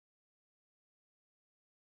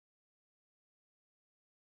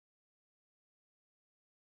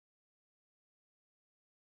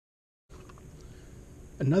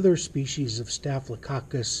Another species of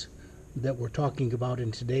Staphylococcus that we're talking about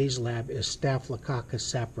in today's lab is Staphylococcus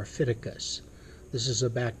saprophyticus. This is a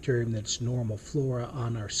bacterium that's normal flora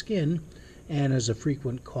on our skin and is a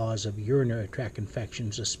frequent cause of urinary tract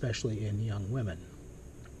infections, especially in young women.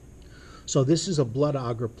 So this is a blood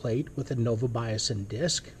agar plate with a novobiocin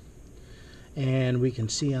disc, and we can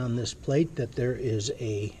see on this plate that there is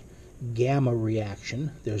a gamma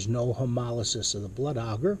reaction. There's no hemolysis of the blood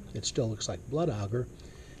agar. It still looks like blood agar.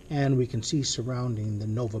 And we can see surrounding the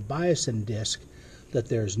novobiocin disc that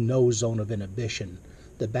there's no zone of inhibition.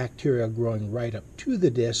 The bacteria are growing right up to the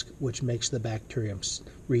disc, which makes the bacterium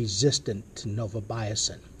resistant to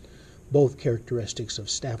novobiocin, both characteristics of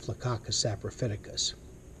Staphylococcus saprophyticus.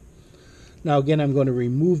 Now again, I'm going to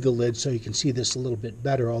remove the lid so you can see this a little bit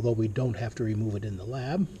better, although we don't have to remove it in the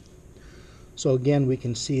lab. So again, we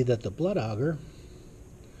can see that the blood agar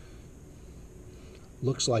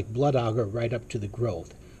looks like blood agar right up to the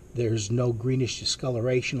growth. There's no greenish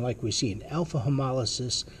discoloration like we see in alpha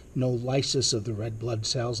hemolysis, no lysis of the red blood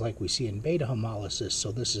cells like we see in beta hemolysis,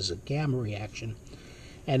 so this is a gamma reaction.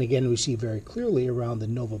 And again, we see very clearly around the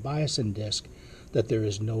novobiocin disc that there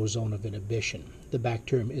is no zone of inhibition. The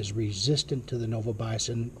bacterium is resistant to the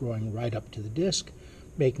novobiocin, growing right up to the disc,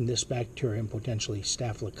 making this bacterium potentially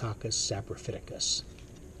Staphylococcus saprophyticus.